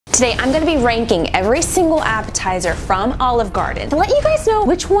Today I'm gonna be ranking every single appetizer from Olive Garden to let you guys know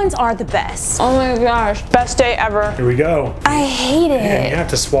which ones are the best. Oh my gosh, best day ever. Here we go. I hate it. Man, you have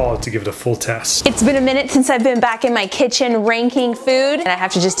to swallow it to give it a full test. It's been a minute since I've been back in my kitchen ranking food, and I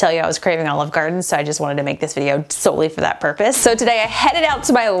have to just tell you I was craving Olive Garden, so I just wanted to make this video solely for that purpose. So today I headed out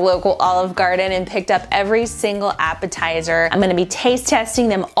to my local Olive Garden and picked up every single appetizer. I'm gonna be taste testing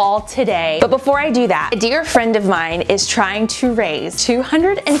them all today. But before I do that, a dear friend of mine is trying to raise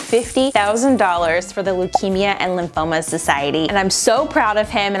 $250,000 for the Leukemia and Lymphoma Society, and I'm so proud of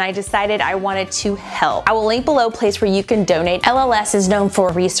him, and I decided I wanted to help. I will link below a place where you can donate. LLS is known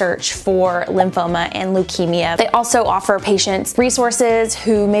for research for lymphoma and leukemia. They also offer patients resources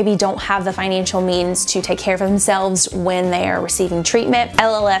who maybe don't have the financial means to take care of themselves when they are receiving treatment.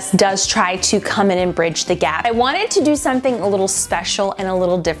 LLS does try to come in and bridge the gap. I wanted to do something a little special and a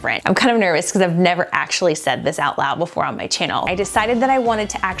little different. I'm kind of nervous because I've never actually said this out loud before on my channel. I decided that I wanted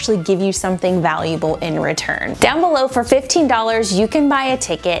to actually give you something valuable in return. Down below for $15, you can buy a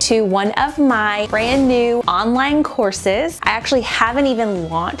ticket to one of my brand new online courses. I actually haven't even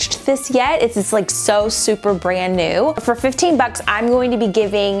launched this yet. It's like so super brand new. For 15 bucks, I'm going to be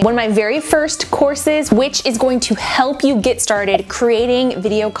giving one of my very first courses, which is going to help you get started creating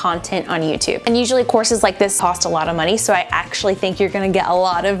video content on YouTube. And usually courses like this cost a lot of money, so I actually think you're gonna get a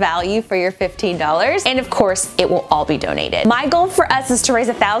lot of value for your $15. And of course, it will all be donated. My goal for us is to raise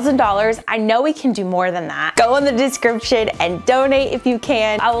 $1,000. I know we can do more than that. Go in the description and donate if you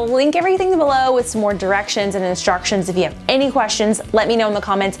can. I will link everything below with some more directions and instructions. If you have any questions, let me know in the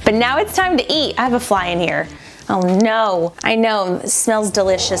comments. But now it's time to eat. I have a fly in here. Oh no, I know, it smells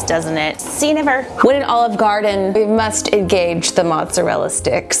delicious, doesn't it? See you never. When in Olive Garden, we must engage the mozzarella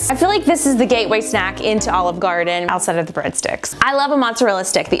sticks. I feel like this is the gateway snack into Olive Garden outside of the breadsticks. I love a mozzarella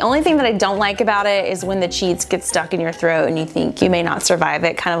stick. The only thing that I don't like about it is when the cheese gets stuck in your throat and you think you may not survive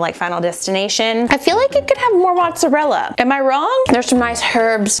it, kind of like Final Destination. I feel like it could have more mozzarella. Am I wrong? There's some nice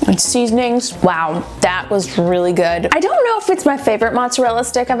herbs and seasonings. Wow, that was really good. I don't know if it's my favorite mozzarella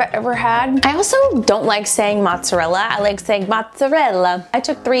stick I've ever had. I also don't like saying mozzarella. I like saying mozzarella. I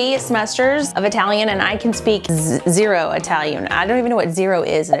took 3 semesters of Italian and I can speak zero Italian. I don't even know what zero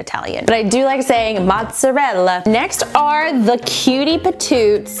is in Italian, but I do like saying mozzarella. Next are the cutie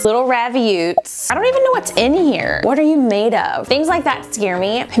patoots, little raviots. I don't even know what's in here. What are you made of? Things like that scare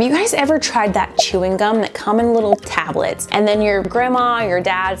me. Have you guys ever tried that chewing gum that come in little tablets and then your grandma or your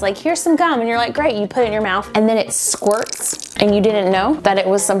dad's like, here's some gum, and you're like, great, you put it in your mouth and then it squirts and you didn't know that it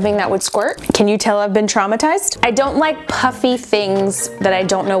was something that would squirt? Can you tell I've been traumatized? I don't like puffy things that I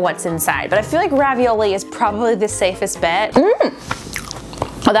don't know what's inside, but I feel like ravioli is probably the safest bet.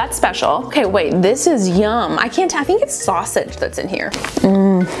 Oh, that's special. Okay, wait, this is yum. I can't tell, I think it's sausage that's in here.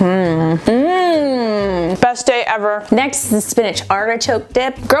 Best day ever. Next is the Spinich Artichoke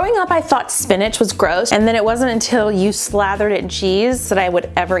Dip. Growing up, I thought spinach was gross, and then it wasn't until you slathered it in cheese that I would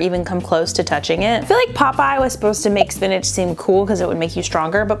ever even come close to touching it. I feel like Popeye was supposed to make spinach seem cool because it would make you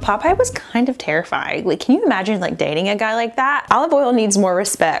stronger, but Popeye was kind of terrifying. Like, can you imagine like dating a guy like that? Olive oil needs more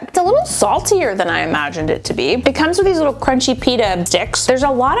respect. It's a little saltier than I imagined it to be. It comes with these little crunchy pita sticks. There's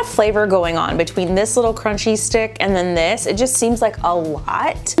a lot of flavor going on between this little crunchy stick and then this. It just seems like a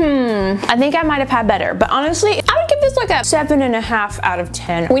lot. I think I might have had better, but honestly, I would give this like a 7.5 out of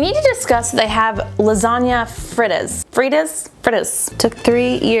 10. We need to discuss that they have Lasagna Frittas. Fritas. Took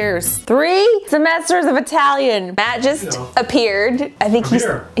 3 years. 3 semesters of Italian. Matt just appeared. I think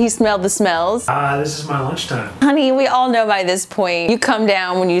he smelled the smells. This is my lunchtime. Honey, we all know by this point, you come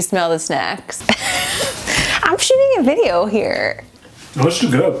down when you smell the snacks. I'm shooting a video here. Oh, it's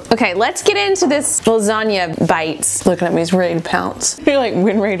too good. Okay, let's get into this lasagna bites. Looking at me, he's ready to pounce. You're like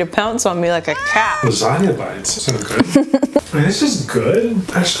ready to pounce on me like a cat. Lasagna bites. Sound good. I mean, this is good.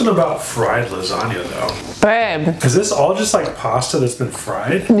 I just don't know about fried lasagna though. Babe. Is this all just like pasta that's been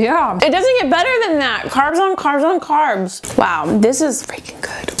fried? Yeah. It doesn't get better than that. Carbs on carbs on carbs. Wow, this is freaking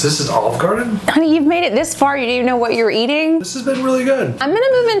good. This is Olive Garden? Honey, you've made it this far. You didn't even know what you were eating. This has been really good. I'm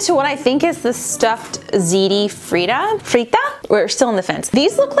gonna move into what I think is the stuffed Ziti Fritta. We're still on the fence.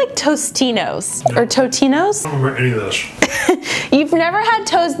 These look like Tostinos or Totinos. I don't remember any of this. You've never had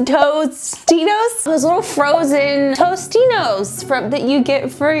Tostinos? Those little frozen Tostinos that you get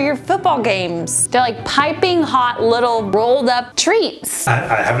for your football games. They're like piping hot little rolled up treats. I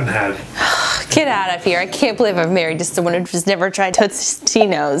haven't had. Get out of here. I can't believe I'm married to someone who just never tried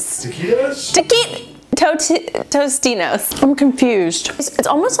Tostinos. Taquitos? Tostinos. I'm confused. It's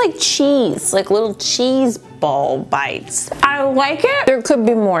almost like cheese, like little cheese ball bites. I like it. There could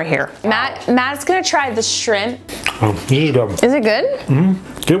be more here. Matt's gonna try the shrimp. Oh, eat them. Is it good?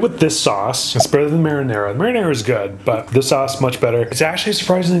 Mm-hmm. Get with this sauce. It's better than marinara. Marinara is good, but this sauce much better. It's actually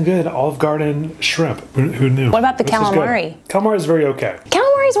surprisingly good. Olive Garden shrimp. Who knew? What about the calamari? Calamari is very okay.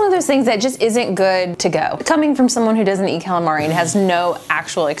 Calamari is one of those things that just isn't good to go. Coming from someone who doesn't eat calamari and has no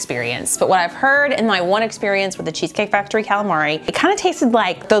actual experience, but what I've heard in my one experience with the Cheesecake Factory calamari, it kind of tasted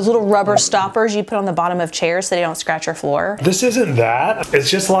like those little rubber stoppers you put on the bottom of chairs so they don't scratch your floor. This isn't that. It's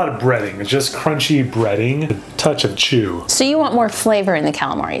just a lot of breading. It's just crunchy breading, a touch of chew. So you want more flavor in the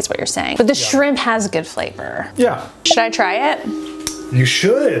calamari is what you're saying. But the shrimp has good flavor. Yeah. Should I try it? You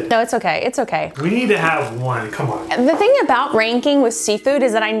should. No, it's okay. It's okay. We need to have one. Come on. The thing about ranking with seafood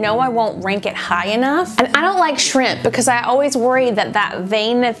is that I know I won't rank it high enough. And I don't like shrimp because I always worry that that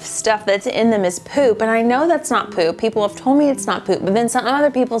vein of stuff that's in them is poop. And I know that's not poop. People have told me it's not poop, but then some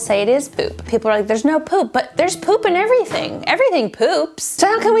other people say it is poop. People are like, there's no poop, but there's poop in everything. Everything poops. So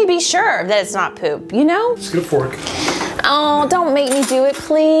how can we be sure that it's not poop, you know? Just get a fork. Oh, don't make me do it,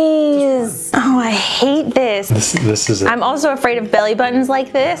 please. Oh, I hate this. This is it. I'm also afraid of belly buttons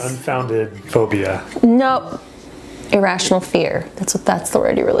like this. Unfounded phobia. Nope. Irrational fear. That's the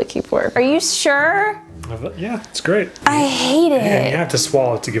word you're looking for. Are you sure? Yeah, it's great. I hate it. And you have to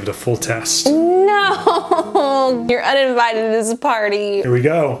swallow it to give it a full test. No, you're uninvited to this party. Here we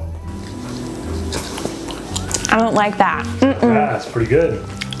go. I don't like that. Yeah, it's pretty good.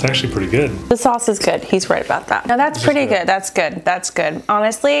 It's actually pretty good. The sauce is good. He's right about that. No, that's pretty good. That's good. That's good.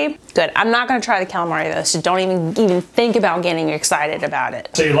 Honestly, good. I'm not gonna try the calamari though, so don't even think about getting excited about it.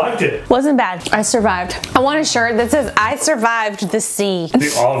 So you liked it? Wasn't bad. I survived. I want a shirt that says, I survived the sea.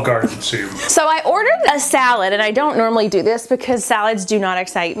 The Olive Garden soup. So I ordered a salad, and I don't normally do this because salads do not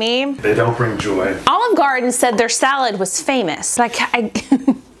excite me. They don't bring joy. Olive Garden said their salad was famous. Like,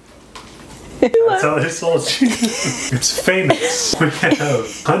 That's how they sold cheese. It's famous. We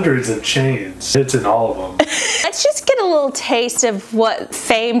have hundreds of chains. It's in all of them. Let's just get a little taste of what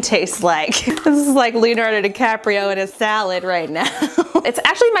fame tastes like. This is like Leonardo DiCaprio in a salad right now. It's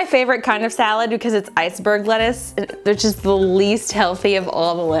actually my favorite kind of salad because it's iceberg lettuce, which is the least healthy of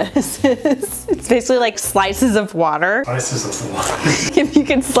all the lettuces. It's basically like slices of water. Slices of water. If you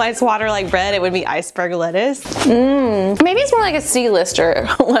could slice water like bread, it would be iceberg lettuce. Maybe it's more like a C-lister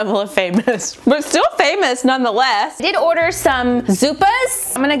level of famous, but still famous nonetheless. I did order some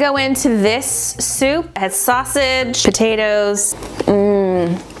Zuppas. I'm gonna go into this soup. It has sausage, potatoes.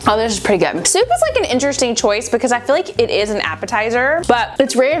 Oh, this is pretty good. Soup is like an interesting choice because I feel like it is an appetizer, but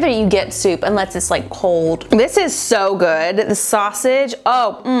it's rare that you get soup unless it's like cold. This is so good. The sausage,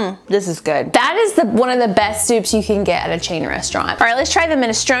 this is good. That is one of the best soups you can get at a chain restaurant. All right, let's try the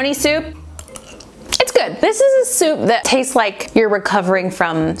minestrone soup. It's good. This is a soup that tastes like you're recovering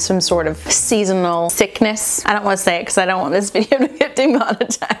from some sort of seasonal sickness. I don't want to say it because I don't want this video to get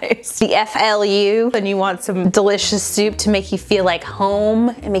demonetized. The FLU, then you want some delicious soup to make you feel like home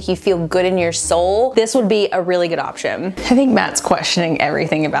and make you feel good in your soul. This would be a really good option. I think Matt's questioning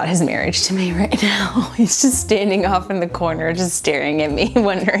everything about his marriage to me right now. He's just standing off in the corner, just staring at me,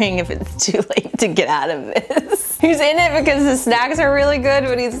 wondering if it's too late to get out of this. He's in it because the snacks are really good,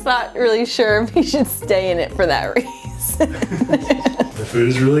 but he's not really sure if he should stay in it for that reason. The food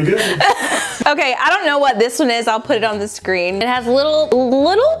is really good. Okay, I don't know what this one is. I'll put it on the screen. It has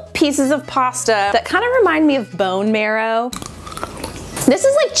little pieces of pasta that kind of remind me of bone marrow. This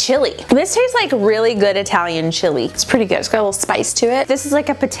is like chili. This tastes like really good Italian chili. It's pretty good. It's got a little spice to it. This is like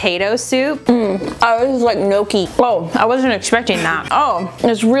a potato soup. Oh, this is like gnocchi. Oh, I wasn't expecting that. Oh,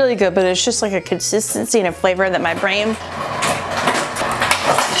 it's really good, but it's just like a consistency and a flavor that my brain...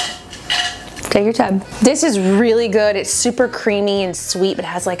 Take your time. This is really good. It's super creamy and sweet, but it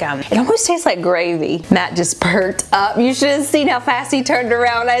has like it almost tastes like gravy. Matt just perked up. You should have seen how fast he turned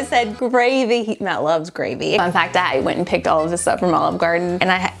around. I said gravy. Matt loves gravy. Fun fact, I went and picked all of this up from Olive Garden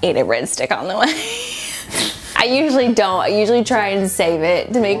and I ate a breadstick on the way. I usually don't. I usually try and save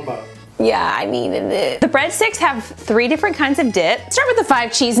it to make... Yeah, I needed it. The breadsticks have 3 different kinds of dip. Start with the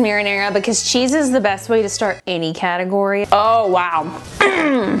 5 cheese marinara because cheese is the best way to start any category. Oh, wow.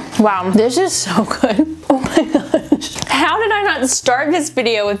 Wow, this is so good. Oh my gosh. How did I not start this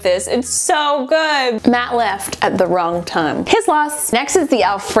video with this? It's so good. Matt left at the wrong time. His loss. Next is the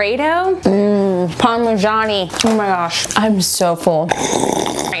Alfredo. Parmigiani. Oh my gosh, I'm so full.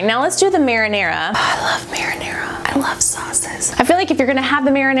 All right, now let's do the marinara. Oh, I love marinara. I love sauces. I feel like if you're gonna have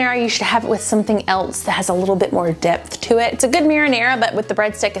the marinara, you should have it with something else that has a little bit more depth to it. It's a good marinara, but with the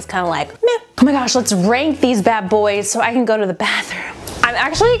breadstick, it's kind of like, meh. Oh my gosh, let's rank these bad boys so I can go to the bathroom. I'm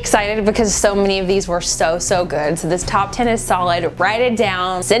actually excited because so many of these were so good. So this top 10 is solid. Write it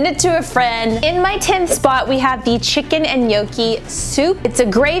down, send it to a friend. In my 10th spot, we have the chicken and gnocchi soup. It's a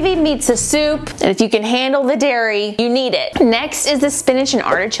gravy meets a soup, and if you can handle the dairy, you need it. Next is the spinach and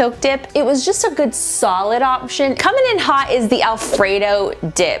artichoke dip. It was just a good solid option. Coming in hot is the Alfredo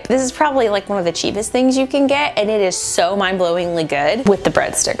dip. This is probably like one of the cheapest things you can get, and it is so mind-blowingly good with the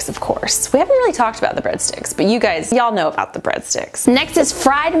breadsticks, of course. We haven't really talked about the breadsticks, but you guys, y'all know about the breadsticks. Next is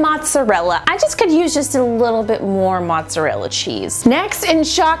fried mozzarella. I just could use just a little bit more mozzarella cheese. Next, in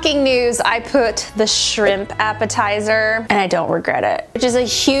shocking news, I put the shrimp appetizer, and I don't regret it, which is a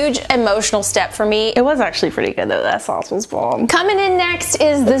huge emotional step for me. It was actually pretty good though. That sauce was bomb. Coming in next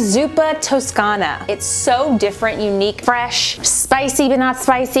is the Zuppa Toscana. It's so different, unique, fresh, spicy but not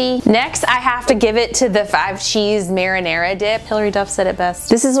spicy. Next, I have to give it to the 5 cheese marinara dip. Hilary Duff said it best.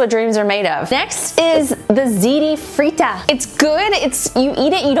 This is what dreams are made of. Next is the Ziti Fritta. It's good. You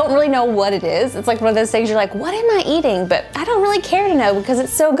eat it, you don't really know what it is. It's like one of those things you're like, what am I eating? But I don't really care to know because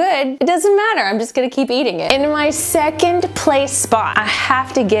it's so good. It doesn't matter. I'm just gonna keep eating it. In my second place spot, I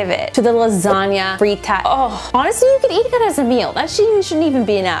have to give it to the Lasagna Fritta. Oh, honestly, you could eat that as a meal. That shouldn't even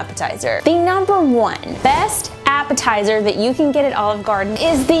be an appetizer. The number 1 best appetizer that you can get at Olive Garden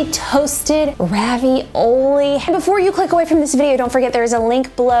is the toasted ravioli. And before you click away from this video, don't forget there is a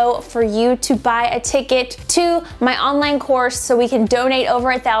link below for you to buy a ticket to my online course so we can donate over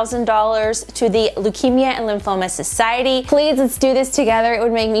 $1,000 to the Leukemia and Lymphoma Society. Please, let's do this together. It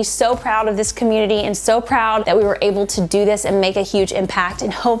would make me so proud of this community and so proud that we were able to do this and make a huge impact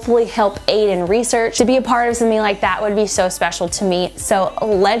and hopefully help aid in research. To be a part of something like that would be so special to me. So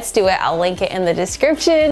let's do it. I'll link it in the description.